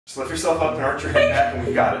Just lift yourself up and arch your head back and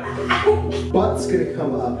we've got it. Butt's gonna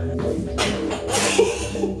come up.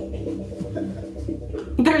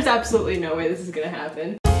 There's absolutely no way this is gonna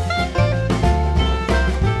happen.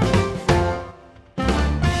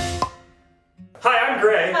 Hi, I'm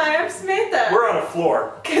Gray. Hi, I'm Samantha. We're on a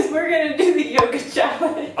floor. Because we're gonna do the yoga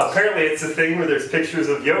challenge. Apparently it's a thing where there's pictures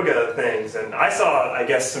of yoga things, and I saw, I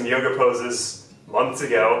guess, some yoga poses months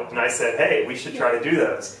ago, and I said, hey, we should try to do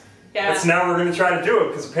those. Yeah. And so now we're going to try to do it,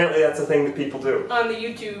 because apparently that's a thing that people do. On the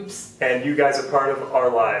YouTubes. And you guys are part of our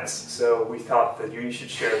lives, so we thought that you should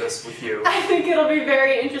share this with you. I think it'll be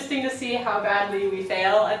very interesting to see how badly we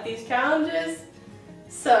fail at these challenges.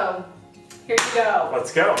 So, here you go.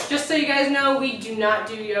 Let's go. Just so you guys know, we do not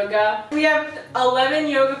do yoga. We have 11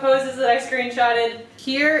 yoga poses that I screenshotted.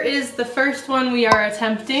 Here is the first one we are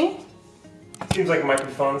attempting. Seems like it might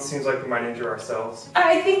be fun. Seems like we might injure ourselves.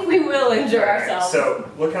 I think we will injure Alright, ourselves. so,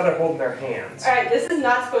 look how they're holding their hands. Alright, this is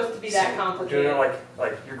not supposed to be that complicated. Doing it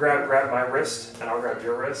like you grab my wrist, and I'll grab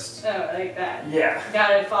your wrist. Oh, like that. Yeah.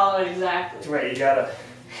 Gotta follow it exactly. Wait, you gotta...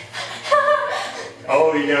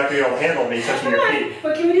 Oh, you're not gonna be able to handle me touching your feet.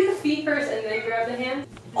 But can we do the feet first and then grab the hands?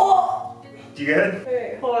 Oh! You good?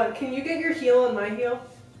 Okay, hold on. Can you get your heel on my heel?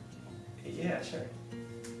 Yeah, sure.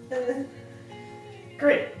 And then...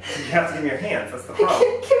 Great. You have to give me your hands, that's the problem.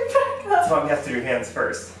 Get back That's up. why we have to do hands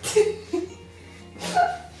first.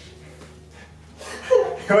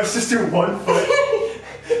 Let's just do one foot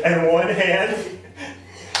and one hand.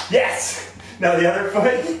 Yes! Now the other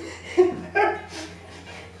foot.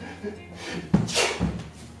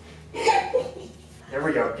 There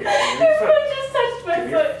we go. Give me your Your foot. foot just touched my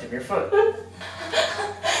foot. Give me your foot. You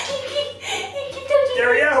keep touching There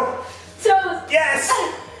we go. toes. Yes!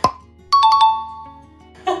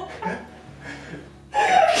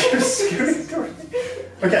 You're scooting towards me.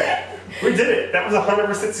 Okay, we did it. That was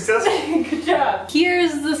 100% successful. Good job.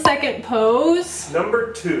 Here's the second pose.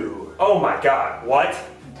 Number 2. Oh my god, what?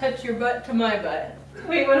 Touch your butt to my butt.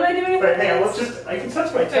 Wait, what am I doing with Wait, my hang on, hands? let's just, I can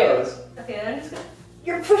touch my toes. Okay, I'm just gonna...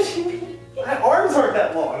 You're pushing me. My arms aren't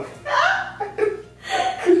that long.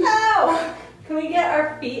 Ow! Can we get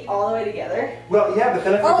our feet all the way together? Well, yeah, but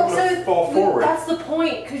then I think I'm gonna fall forward. That's the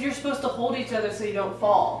point, because you're supposed to hold each other so you don't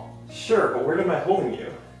fall. Sure, but where am I holding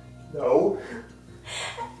you? No.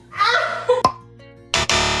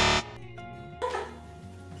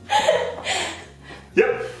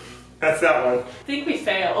 Yep, that's that one. I think we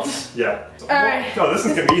failed. Yeah. Alright. Oh, this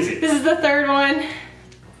is gonna be easy. This is the third one.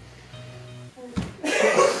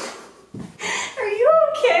 Are you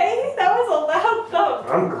okay? That was a loud thump.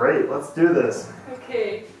 I'm great, let's do this.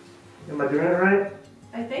 Okay. Am I doing it right?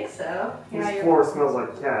 I think so. Yeah, This you're... floor smells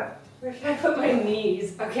like cat. Where should I put my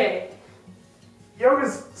knees? Okay.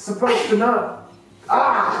 Yoga's supposed to not.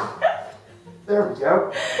 Ah! There we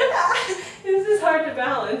go. This is hard to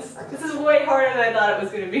balance. This is way harder than I thought it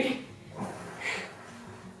was going to be.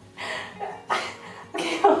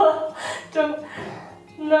 Okay, well,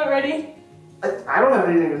 I'm not ready. I don't have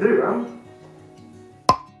anything to do.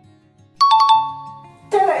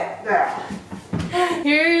 Do it! Yeah.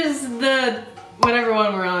 Here's the whatever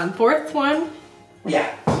one we're on. Fourth one?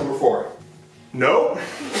 Yeah, number 4. No.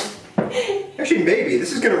 Actually, maybe.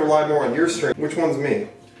 This is going to rely more on your strength. Which one's me?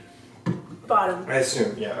 Bottom. I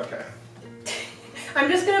assume. Yeah, okay. I'm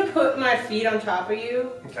just going to put my feet on top of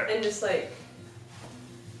you Okay. and just like...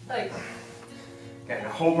 Okay, now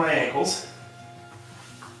hold my ankles.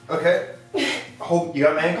 Okay. Hold. You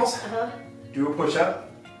got my ankles? Uh-huh. Do a push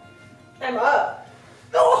up. I'm up.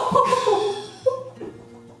 Oh!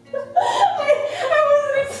 I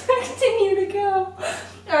wasn't expecting you to go.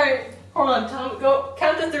 Alright, hold on, Tom, go,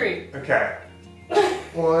 count to 3. Okay.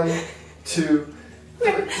 1, 2.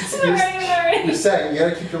 I'm not ready. You're saying you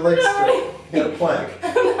gotta keep your legs straight. You gotta plank.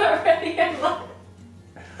 I'm not ready, I'm not.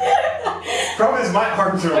 Problem is my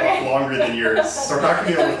arms are a lot longer than yours, so we're not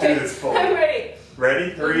gonna be able to do this fully. I'm ready.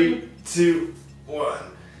 Ready? 3, 2, 1.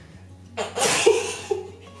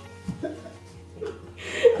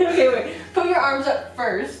 Okay, wait. Put your arms up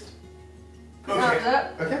first. Put your arms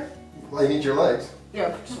up. Okay. Well, you need your legs.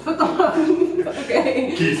 Yeah, just put them up.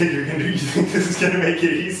 Okay. Do you think you're gonna do? You think this is gonna make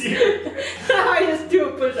it easier? I just do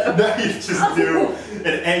a push-up. Now you just do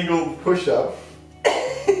an angled Push-up.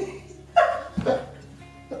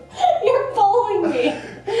 You're pulling me.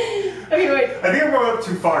 Okay, wait. I think I'm going up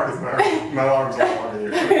too far because my arms are longer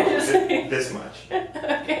than yours. This much.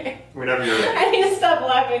 Okay. Whenever you're ready. I need to stop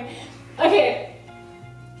laughing. Okay.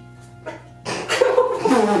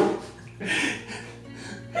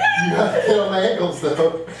 You have to get on my ankles,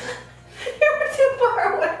 though. You're too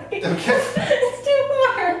far away. Okay. It's too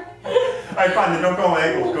far. Alright, fine, then don't go on my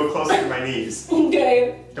ankles, go closer to my knees.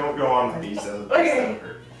 Okay. Don't go on my knees though. Okay.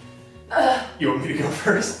 You want me to go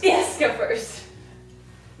first? Yes, go first.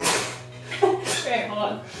 Okay, hold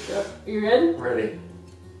on. Go. You ready? Ready.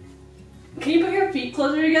 Can you put your feet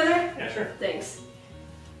closer together? Yeah, sure. Thanks.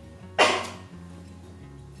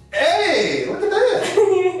 Hey, look at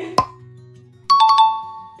that.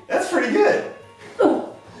 That's pretty good.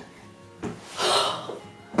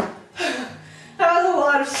 That was a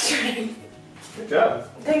lot of strength. Good job.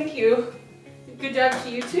 Thank you. Good job to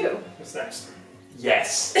you too. What's next?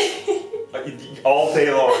 Yes. All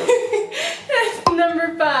day long.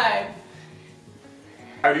 Number 5.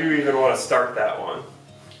 How do you even want to start that one?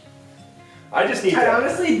 I just need I to.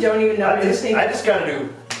 honestly don't even know what to think. I just gotta do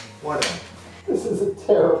one. This is a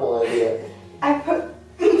terrible idea. I put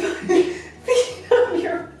my feet on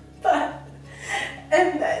your butt,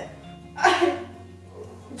 and then I.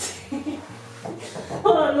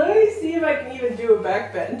 Hold on, let me see if I can even do a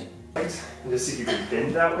back bend. Thanks. And just see if you can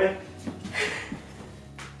bend that way.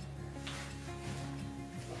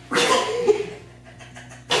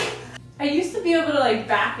 I used to be able to like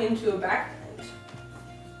back into a back bend.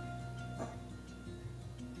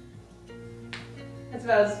 That's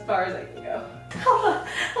about as far as I can go. Hold on,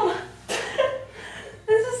 hold on.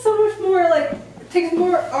 This is so much more like, it takes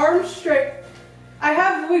more arm strength. I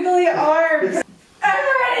have wiggly arms. I'm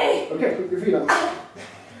ready! Okay, put your feet on.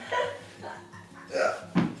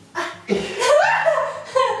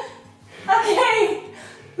 Okay,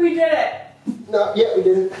 we did it. No, yeah, we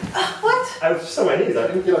didn't. What? I was just on my knees. I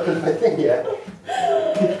didn't. Get up into my thing yet.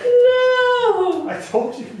 No! I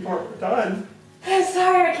told you you weren't done. I'm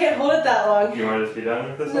sorry, I can't hold it that long. You want us to be done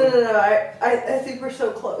with this No, one? no, no, I think we're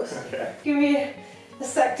so close. Okay. Give me a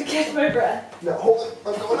sec to catch my breath. No, hold it.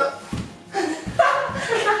 I'm going up.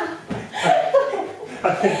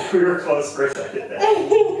 I think we were close for a second there.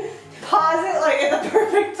 Pause it like at the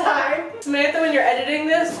perfect time. Samantha, when you're editing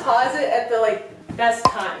this, pause it at the like best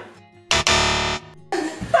time.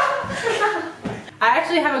 I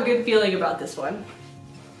actually have a good feeling about this one.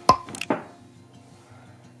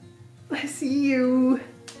 I see you.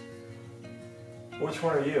 Which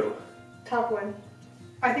one are you? Top one.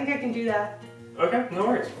 I think I can do that. Okay, no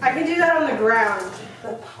worries. I can do that on the ground.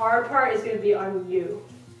 The hard part is going to be on you.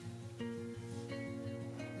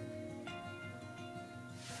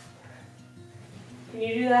 Can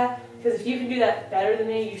you do that? Because if you can do that better than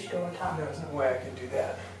me, you should go on top. There's no way I can do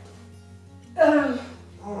that.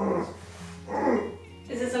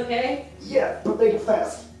 Is this okay? Yeah, but make it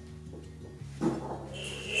fast.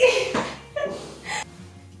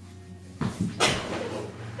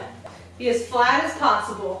 Be as flat as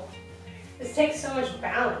possible. This takes so much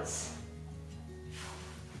balance.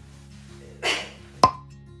 You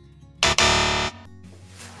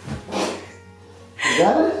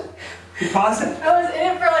got it? You pause it? I was in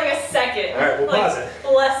it for like a second. Alright, we'll like, pause it.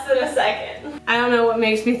 Less than a second. I don't know what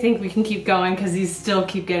makes me think we can keep going because these still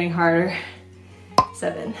keep getting harder.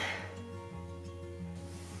 7.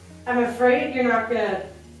 I'm afraid you're not gonna,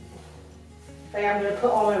 like I'm gonna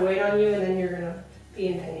put all my weight on you and then you're gonna be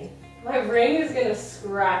in pain. My ring is gonna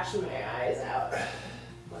scratch my eyes out.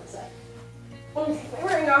 One sec. Let me take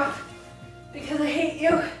my ring off because I hate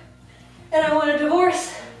you and I want a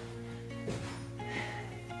divorce.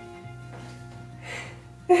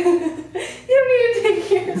 You don't need to take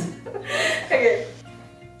yours. Okay.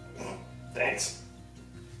 Thanks.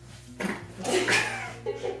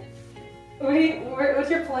 What's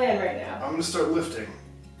your plan right now? I'm gonna start lifting.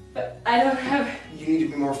 But I don't have. You need to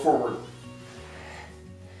be more forward.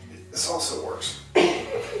 This also works. You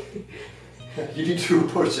need to do a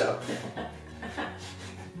push-up.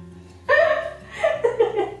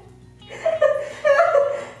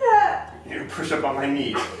 You need to push up on my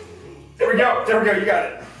knees. There we go, you got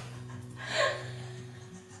it.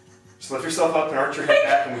 Just lift yourself up and arch your head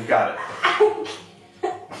back and we've got it.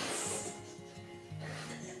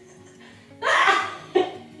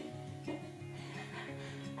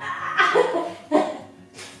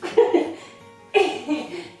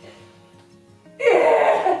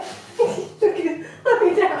 Let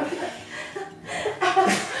me down.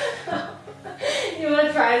 You want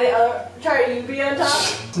to try the other? Try you be on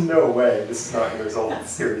top? No way, this is not going to result in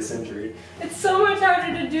serious injury. It's so much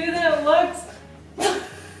harder to do than it looks.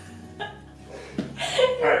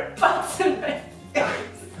 Alright. Butt's in my face.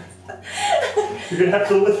 You're going to have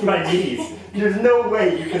to lift my knees. There's no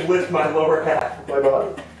way you can lift my lower half of my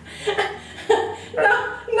body.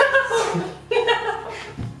 No.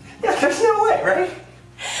 Yeah, there's no way, right?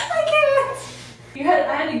 I can't.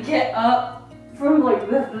 I had to get up from like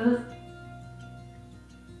this.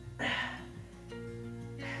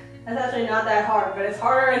 That's actually not that hard, but it's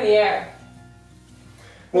harder in the air.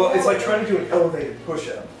 Well, it's like trying to do an elevated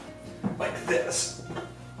push-up. Like this.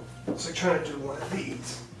 So trying to do one of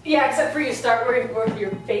these. Yeah, except for you start with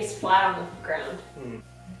your face flat on the ground.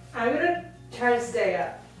 I'm gonna try to stay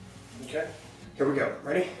up. Okay. Here we go.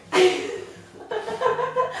 Ready?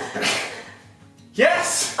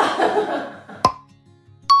 Yes!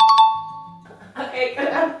 Okay,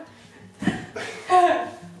 good.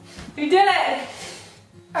 We did it!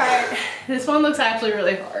 Alright, this one looks actually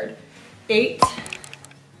really hard. 8.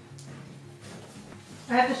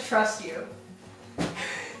 I have to trust you.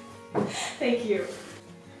 Thank you.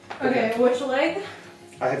 Okay, which leg?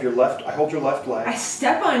 I have your left, I hold your left leg. I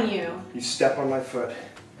step on you. You step on my foot.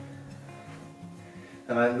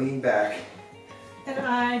 And I lean back. And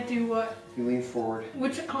I do what? You lean forward.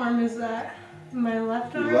 Which arm is that? My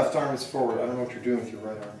left arm? Your left arm is forward. I don't know what you're doing with your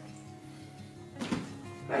right arm.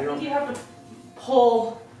 I think you have to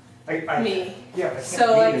pull me. Yeah, I can't So,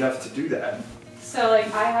 lean like- enough to do that. So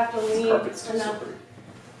like I have to This lean carpet's too enough. slippery.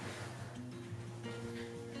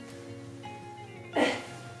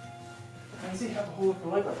 How does he have a hold of her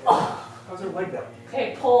leg like that? How's her leg down?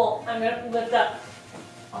 Okay, pull. I'm gonna lift up.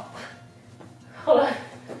 Hold on.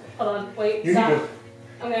 Hold on. Wait. You Stop. need to.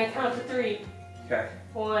 I'm gonna count to 3. Okay.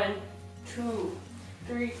 1, 2,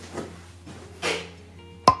 3.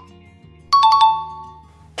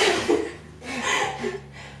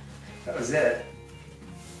 That was it.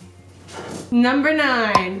 Number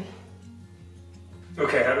 9.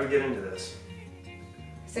 Okay, how do we get into this?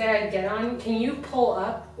 Say I get on. Can you pull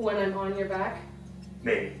up when I'm on your back?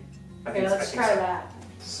 Maybe. Okay, let's try that.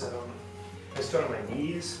 So, I start on my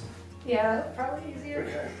knees. Yeah, that's probably easier.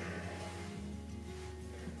 Okay.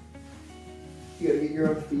 You gotta get your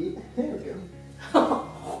own feet. There we go.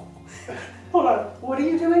 Hold on. What are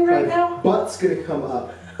you doing right My now? butt's gonna come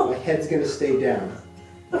up. My head's gonna stay down.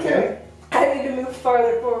 Okay? I need to move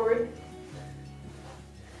farther forward.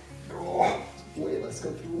 Oh, wait, let's go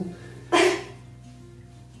through.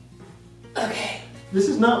 Okay. This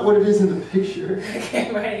is not what it is in the picture. Okay,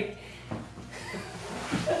 I'm ready.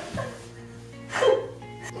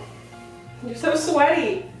 You're so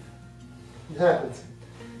sweaty. It happens.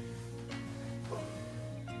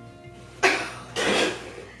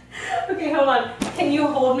 Okay, hold on. Can you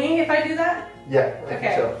hold me if I do that? Yeah, I think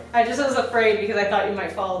Okay. so. I just was afraid because I thought you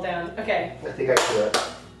might fall down. Okay. I think I could.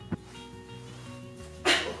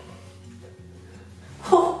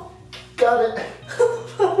 Oh. Got it.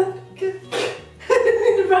 Good.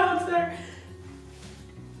 I need to bounce there.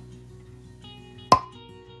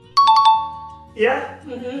 Yeah?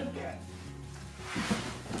 Mm-hmm. Okay.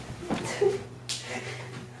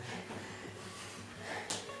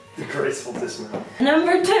 The graceful dismount.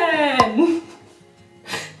 Number 10.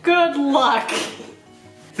 Good luck.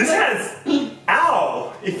 This has,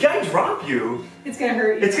 ow! If I drop you, It's gonna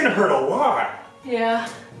hurt you. it's gonna hurt a lot. Yeah.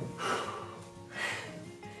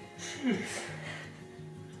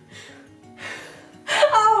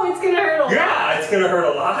 Oh, it's gonna hurt a lot. Yeah, it's gonna hurt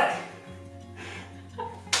a lot.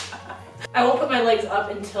 I won't put my legs up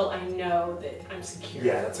until I know that I'm secure.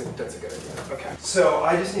 Yeah, that's a good idea. Okay. So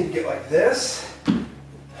I just need to get like this and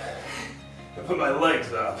put my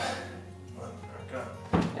legs up. Oh, there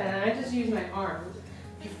we go. And I just use my arms.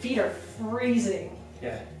 Your feet are freezing.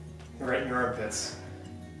 Yeah, right in your armpits.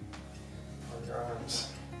 On your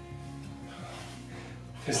arms.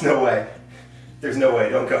 There's no way. There's no way.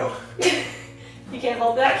 Don't go. You can't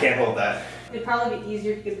hold I that? can't hold that. It'd probably be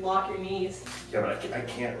easier if you could lock your knees. Yeah, but I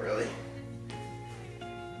can't really.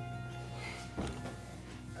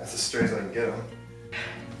 That's as straight as I can get them.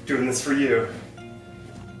 Doing this for you.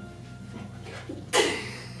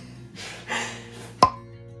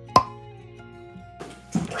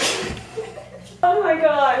 Oh my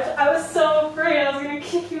gosh, I was so afraid I was gonna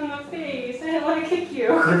kick you in the face. I didn't want to kick you.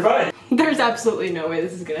 You're fine. There's absolutely no way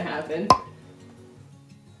this is gonna happen.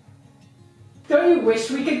 Don't you wish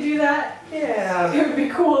we could do that? Yeah. It would be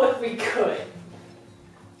cool if we could.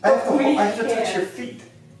 I have to, We I have to touch can't. your feet.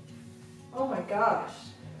 Oh my gosh.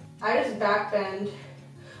 I just back bend.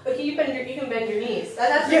 Okay, you can bend your knees.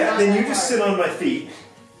 That's Yeah, not then that you just hard. sit on my feet.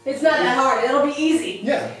 It's not that hard. It'll be easy.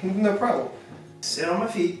 Yeah, no problem. Sit on my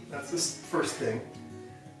feet. That's the first thing.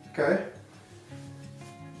 Okay.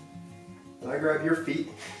 Then I grab your feet.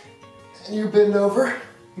 And you bend over.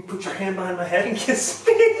 You put your hand behind my head and kiss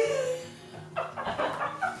me.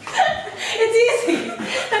 It's easy.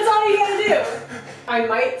 That's all you gotta do. I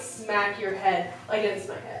might smack your head against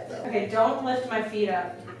my head. Okay, don't lift my feet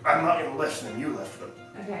up. I'm not gonna lift them. You lift them.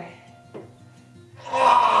 Okay.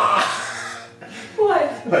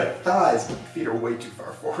 What? My thighs, my feet are way too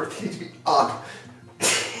far forward. They need to be up.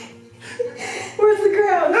 Where's the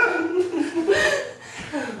ground?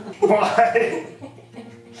 Why?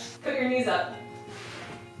 Put your knees up.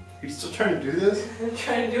 Are you still trying to do this? I'm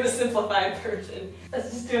trying to do a simplified version. Let's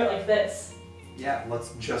just do it like this. Yeah,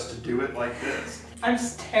 let's just do it like this. I'm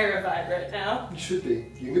just terrified right now. You should be.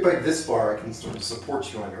 You can get back this far, I can sort of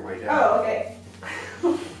support you on your way down. Oh, okay.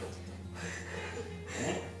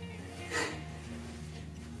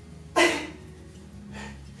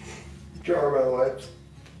 Jar my lips.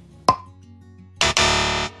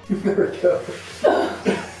 There we go.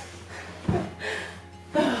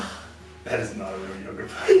 That is not a real yoga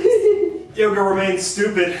pose. Yoga remains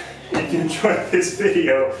stupid. If you enjoyed this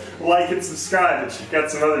video, like and subscribe and check out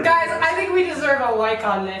some other Guys, videos. I think we deserve a like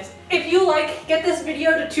on this. If you like, get this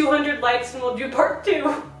video to 200 likes and we'll do part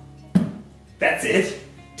 2. That's it?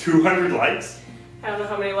 200 likes? I don't know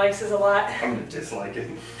how many likes is a lot. I'm gonna dislike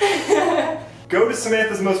it. Go to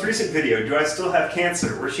Samantha's most recent video, Do I Still Have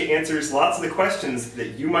Cancer?, where she answers lots of the questions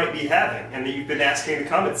that you might be having and that you've been asking in the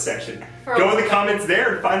comments section. Go in the comments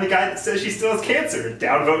there and find the guy that says she still has cancer and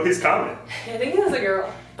downvote his comment. I think it was a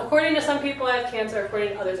girl. According to some people I have cancer,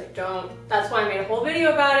 according to others I don't. That's why I made a whole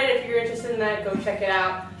video about it. If you're interested in that, go check it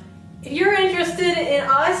out. If you're interested in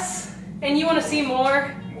us and you want to see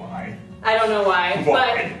more, Why? I don't know why,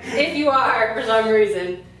 Why? but if you are, for some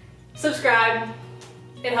reason, subscribe.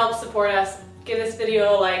 It helps support us. Give this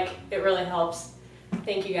video a like. It really helps.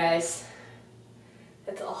 Thank you guys.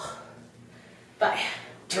 That's all. Bye.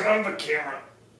 Turn on the camera.